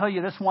I can tell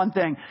you this one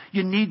thing.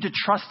 You need to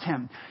trust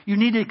Him. You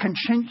need to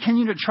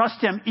continue to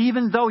trust Him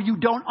even though you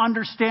don't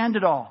understand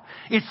it all.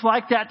 It's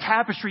like that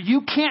tapestry.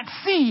 You can't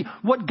see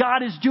what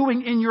God is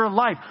doing in your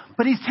life.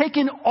 But He's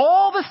taken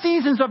all the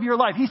seasons of your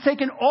life. He's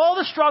taken all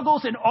the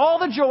struggles and all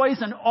the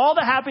joys and all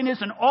the happiness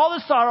and all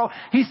the sorrow.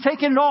 He's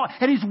taken it all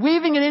and He's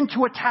weaving it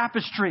into a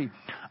tapestry.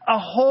 A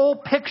whole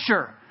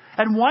picture.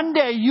 And one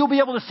day you'll be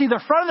able to see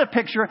the front of the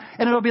picture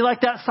and it'll be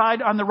like that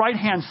side on the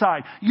right-hand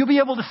side. You'll be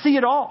able to see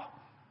it all.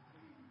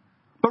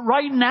 But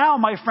right now,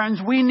 my friends,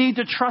 we need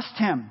to trust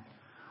Him.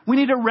 We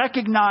need to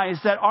recognize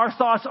that our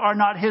thoughts are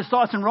not His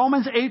thoughts. In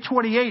Romans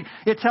 8:28,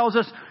 it tells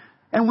us,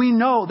 and we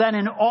know that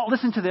in all,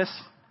 listen to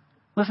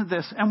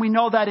this, and we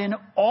know that in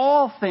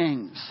all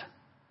things,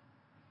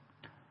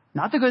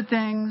 Not the good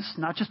things,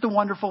 not just the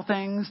wonderful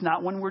things,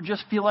 not when we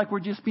just feel like we're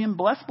just being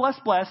blessed,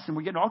 and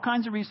we're getting all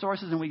kinds of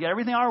resources and we get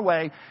everything our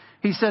way.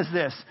 He says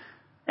this,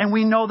 and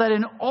we know that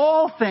in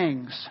all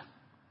things,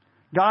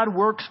 God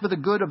works for the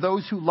good of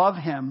those who love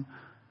him,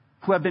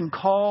 who have been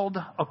called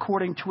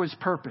according to his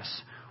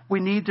purpose. We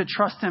need to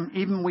trust him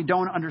even when we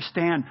don't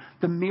understand.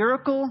 The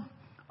miracle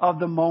of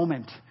the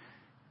moment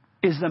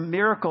is the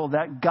miracle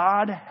that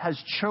God has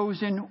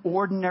chosen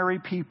ordinary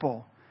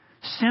people,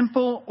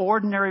 simple,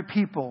 ordinary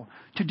people,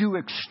 to do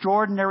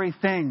extraordinary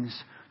things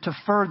to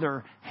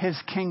further his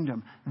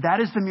kingdom. That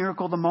is the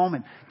miracle of the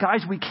moment.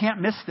 Guys, we can't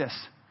miss this.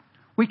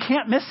 We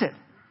can't miss it.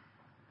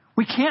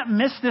 We can't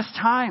miss this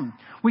time.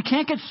 We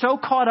can't get so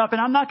caught up, and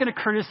I'm not going to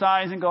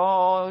criticize and go,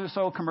 oh, they're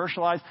so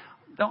commercialized.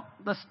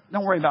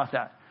 Don't worry about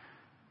that.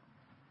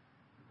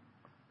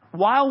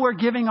 While we're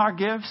giving our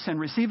gifts and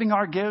receiving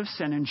our gifts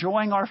and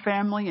enjoying our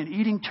family and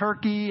eating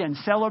turkey and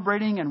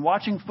celebrating and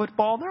watching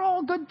football, they're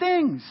all good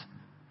things.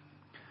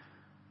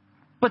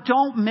 But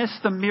don't miss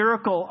the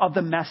miracle of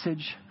the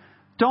message.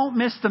 Don't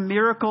miss the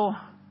miracle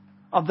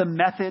of the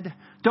method.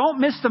 Don't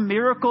miss the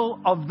miracle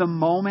of the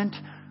moment.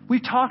 We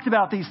talked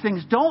about these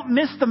things. Don't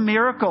miss the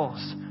miracles.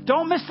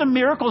 Don't miss the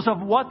miracles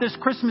of what this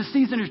Christmas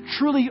season is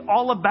truly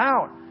all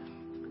about.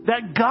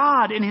 That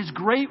God, in his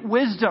great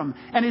wisdom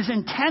and his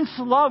intense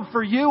love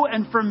for you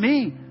and for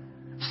me,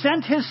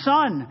 sent his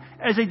son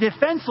as a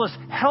defenseless,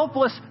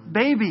 helpless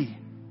baby,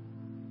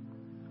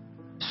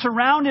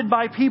 surrounded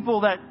by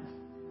people that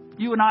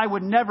you and I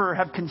would never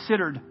have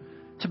considered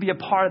to be a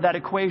part of that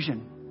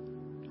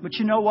equation. But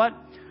you know what?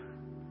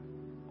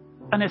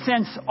 In a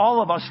sense,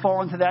 all of us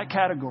fall into that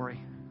category.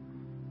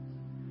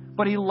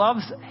 But he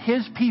loves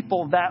his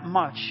people that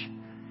much.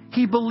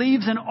 He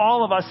believes in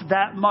all of us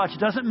that much.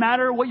 Doesn't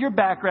matter what your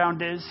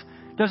background is.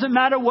 Doesn't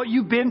matter what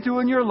you've been through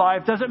in your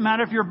life. Doesn't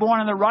matter if you're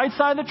born on the right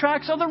side of the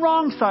tracks or the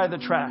wrong side of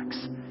the tracks.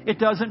 It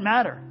doesn't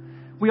matter.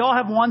 We all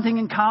have one thing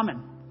in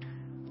common.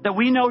 That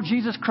we know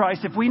Jesus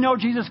Christ. If we know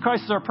Jesus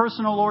Christ as our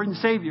personal Lord and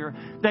Savior,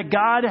 that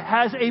God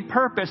has a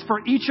purpose for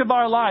each of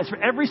our lives, for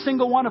every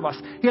single one of us.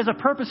 He has a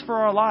purpose for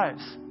our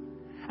lives.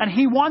 And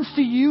he wants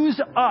to use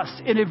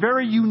us in a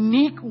very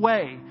unique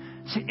way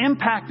to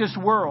impact this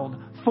world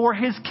for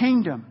his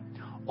kingdom.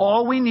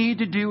 All we need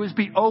to do is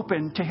be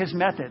open to his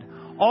method.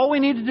 All we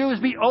need to do is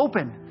be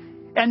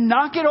open and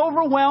not get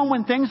overwhelmed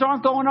when things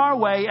aren't going our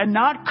way and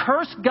not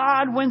curse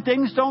God when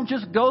things don't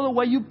just go the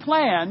way you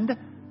planned.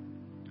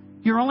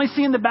 You're only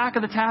seeing the back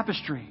of the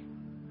tapestry.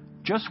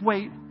 Just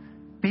wait.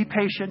 Be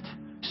patient.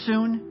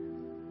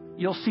 Soon,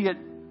 you'll see it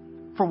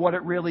for what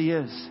it really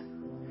is.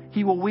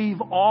 He will weave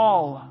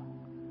all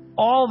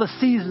the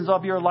seasons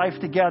of your life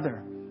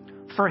together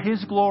for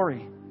his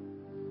glory,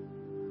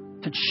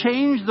 to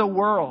change the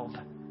world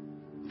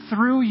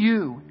through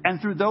you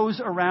and through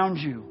those around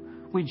you.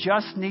 We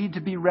just need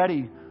to be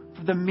ready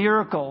for the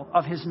miracle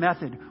of his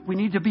method. We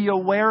need to be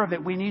aware of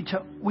it. We need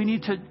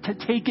to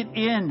take it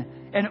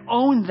in and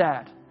own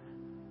that.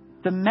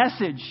 The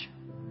message,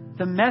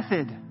 the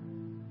method,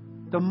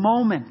 the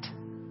moment,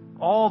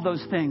 all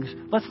those things.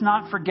 Let's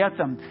not forget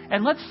them.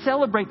 And let's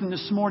celebrate them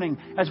this morning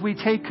as we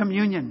take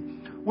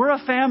communion. We're a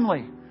family,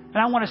 and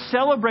I want to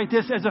celebrate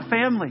this as a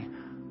family.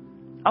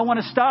 I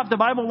want to stop. The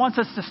Bible wants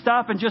us to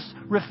stop and just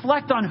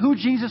reflect on who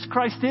Jesus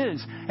Christ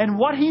is and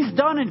what he's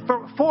done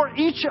for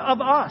each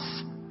of us.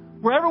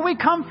 Wherever we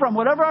come from,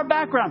 whatever our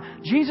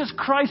background, Jesus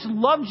Christ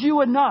loved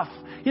you enough.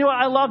 You know,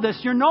 I love this.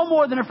 You're no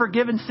more than a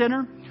forgiven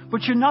sinner,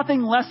 but you're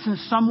nothing less than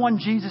someone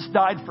Jesus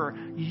died for.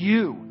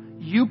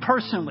 You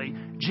personally.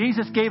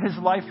 Jesus gave his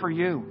life for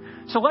you.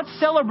 So let's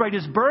celebrate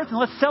his birth and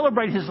let's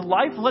celebrate his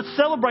life. And let's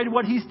celebrate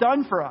what he's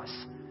done for us.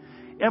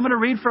 I'm going to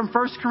read from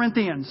 1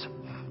 Corinthians.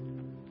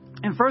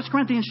 In 1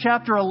 Corinthians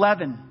chapter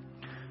 11,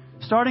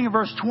 starting in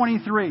verse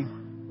 23,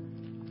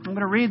 I'm going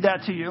to read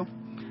that to you.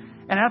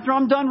 And after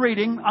I'm done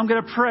reading, I'm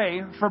going to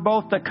pray for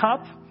both the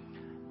cup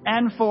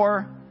and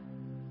for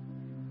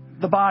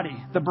the body,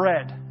 the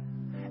bread.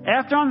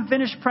 After I'm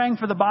finished praying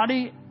for the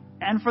body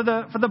and for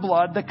the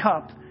blood, the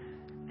cup,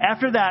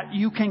 after that,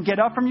 you can get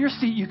up from your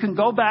seat. You can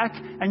go back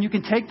and you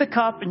can take the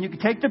cup and you can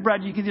take the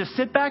bread. You can just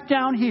sit back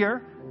down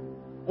here,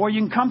 or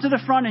you can come to the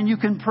front and you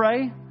can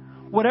pray.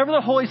 Whatever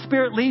the Holy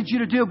Spirit leads you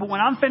to do. But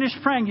when I'm finished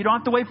praying, you don't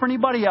have to wait for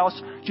anybody else.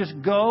 Just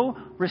go,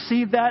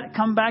 receive that,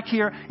 come back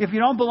here. If you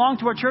don't belong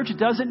to our church, it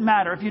doesn't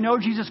matter. If you know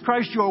Jesus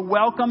Christ, you're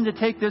welcome to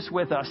take this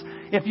with us.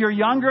 If you're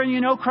younger and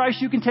you know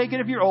Christ, you can take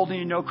it. If you're older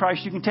and you know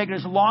Christ, you can take it.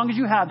 As long as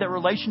you have that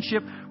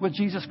relationship with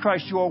Jesus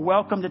Christ, you are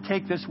welcome to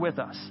take this with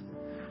us.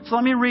 So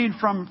let me read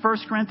from 1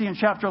 Corinthians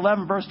chapter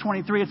 11, verse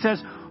 23. It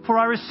says, "For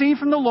I received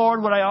from the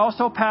Lord what I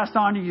also passed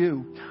on to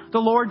you.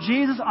 The Lord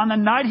Jesus, on the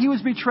night he was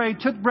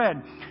betrayed, took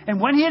bread. And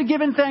when he had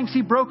given thanks,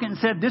 he broke it and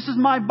said, 'This is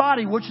my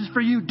body, which is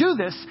for you. Do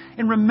this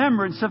in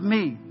remembrance of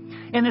me.'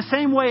 In the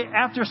same way,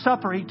 after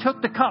supper, he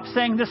took the cup,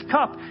 saying, 'This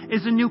cup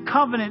is a new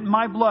covenant in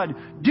my blood.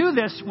 Do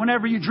this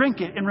whenever you drink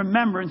it in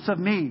remembrance of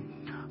me.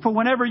 For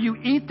whenever you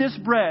eat this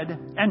bread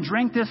and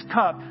drink this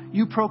cup,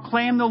 you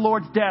proclaim the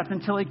Lord's death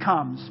until he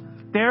comes.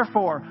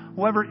 Therefore,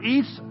 whoever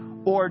eats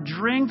or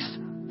drinks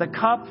the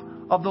cup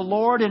of the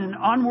Lord in an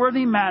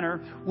unworthy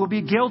manner will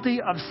be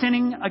guilty of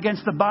sinning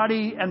against the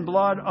body and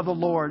blood of the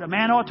Lord. A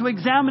man ought to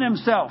examine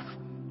himself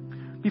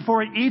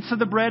before he eats of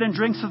the bread and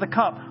drinks of the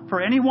cup.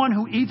 For anyone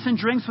who eats and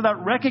drinks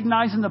without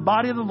recognizing the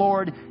body of the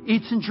Lord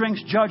eats and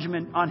drinks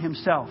judgment on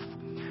himself.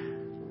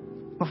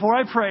 Before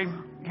I pray,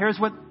 here's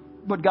what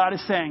God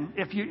is saying.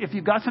 If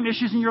you've got some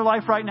issues in your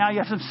life right now, you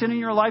have some sin in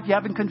your life you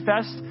haven't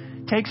confessed,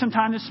 take some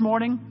time this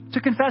morning to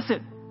confess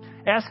it.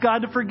 Ask God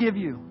to forgive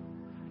you.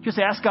 Just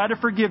ask God to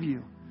forgive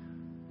you.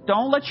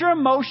 Don't let your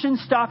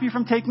emotions stop you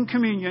from taking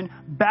communion.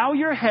 Bow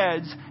your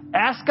heads.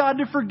 Ask God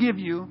to forgive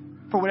you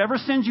for whatever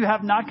sins you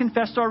have not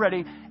confessed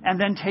already, and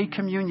then take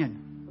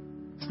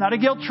communion. It's not a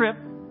guilt trip.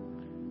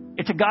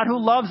 It's a God who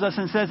loves us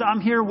and says,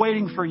 I'm here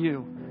waiting for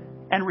you.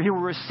 And He will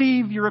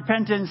receive your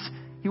repentance.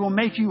 He will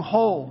make you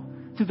whole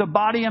through the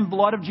body and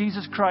blood of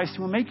Jesus Christ.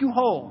 He will make you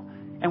whole,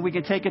 and we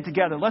can take it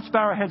together. Let's bow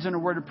our heads in a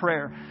word of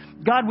prayer.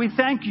 God, we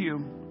thank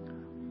you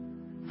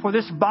for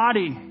this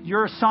body,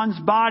 your Son's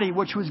body,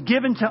 which was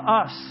given to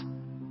us.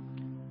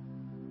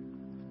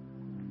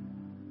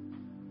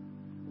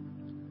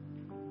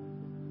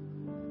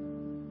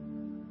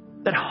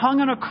 That hung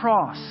on a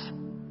cross.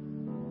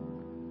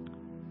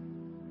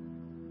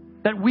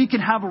 That we can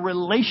have a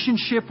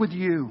relationship with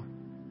you.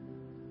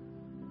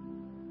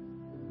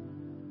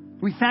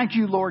 We thank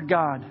you, Lord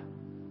God,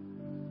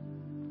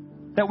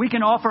 that we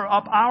can offer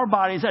up our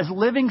bodies as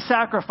living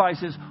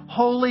sacrifices,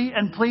 holy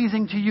and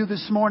pleasing to you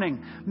this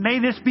morning. May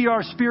this be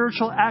our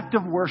spiritual act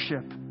of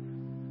worship.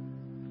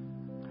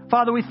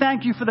 Father, we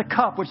thank you for the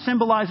cup, which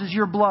symbolizes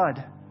your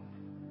blood.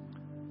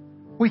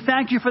 We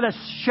thank you for that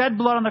shed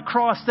blood on the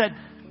cross, that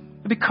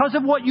because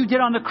of what you did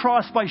on the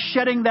cross by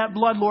shedding that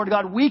blood, Lord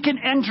God, we can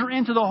enter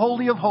into the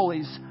Holy of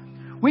Holies.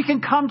 We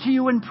can come to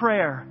you in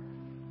prayer.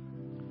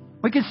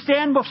 We can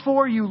stand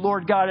before you,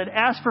 Lord God, and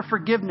ask for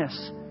forgiveness,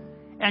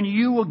 and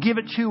you will give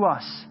it to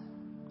us.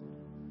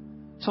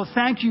 So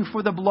thank you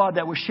for the blood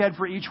that was shed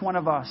for each one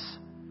of us,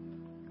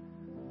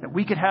 that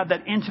we could have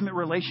that intimate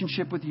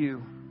relationship with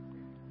you.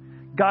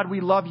 God,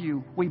 we love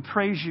you. We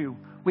praise you.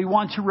 We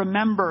want to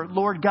remember,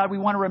 Lord God, we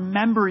want to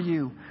remember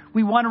you.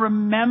 We want to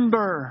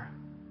remember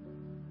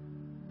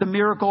the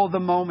miracle of the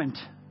moment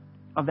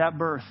of that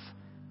birth.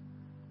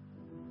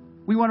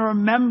 We want to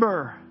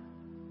remember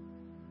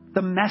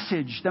the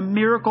message, the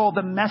miracle,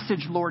 the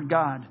message, Lord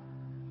God,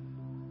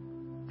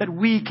 that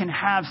we can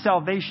have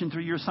salvation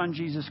through your Son,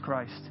 Jesus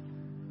Christ.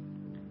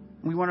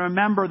 We want to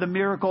remember the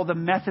miracle, the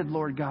method,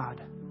 Lord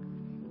God,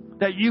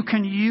 that you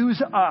can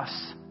use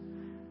us,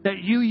 that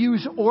you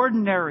use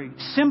ordinary,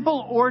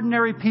 simple,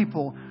 ordinary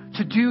people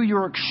to do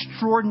your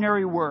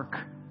extraordinary work.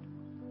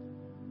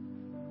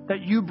 That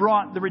you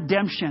brought the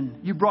redemption,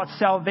 you brought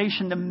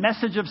salvation, the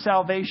message of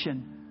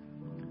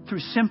salvation through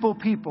simple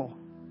people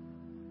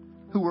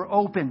who were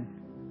open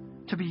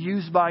to be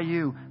used by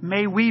you.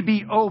 May we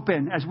be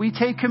open as we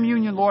take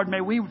communion, Lord.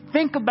 May we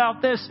think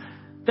about this,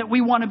 that we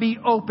want to be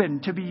open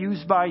to be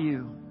used by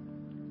you.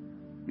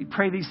 We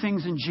pray these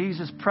things in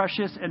Jesus'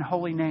 precious and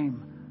holy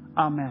name.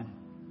 Amen.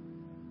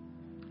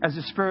 As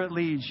the Spirit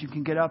leads, you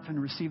can get up and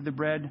receive the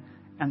bread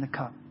and the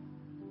cup.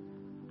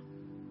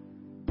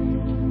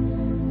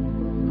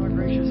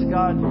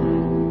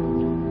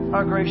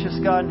 Our gracious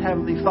God and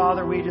Heavenly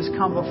Father, we just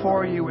come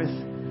before you with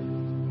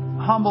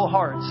humble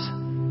hearts,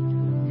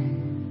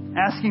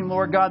 asking,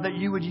 Lord God, that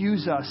you would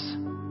use us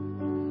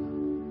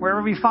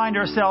wherever we find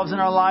ourselves in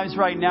our lives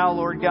right now,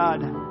 Lord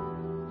God.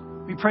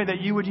 We pray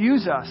that you would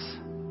use us.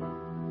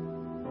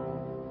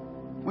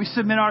 We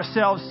submit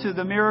ourselves to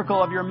the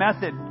miracle of your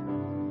method.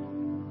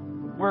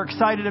 We're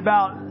excited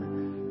about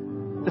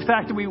the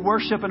fact that we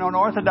worship an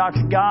unorthodox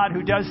God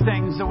who does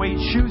things the way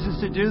He chooses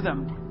to do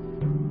them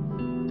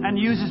and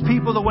uses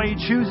people the way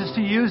He chooses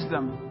to use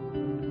them.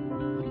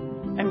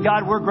 And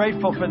God, we're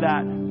grateful for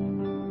that.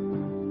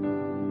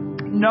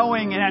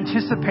 Knowing and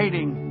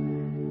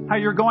anticipating how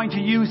you're going to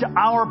use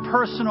our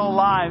personal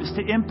lives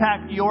to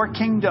impact your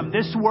kingdom,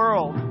 this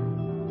world,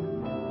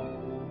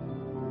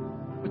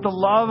 with the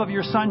love of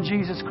your Son,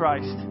 Jesus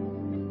Christ,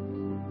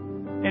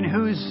 in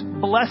whose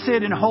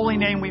blessed and holy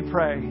name we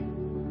pray.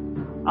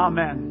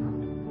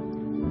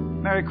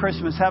 Amen. Merry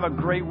Christmas. Have a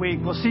great week.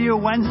 We'll see you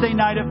Wednesday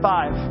night at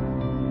 5.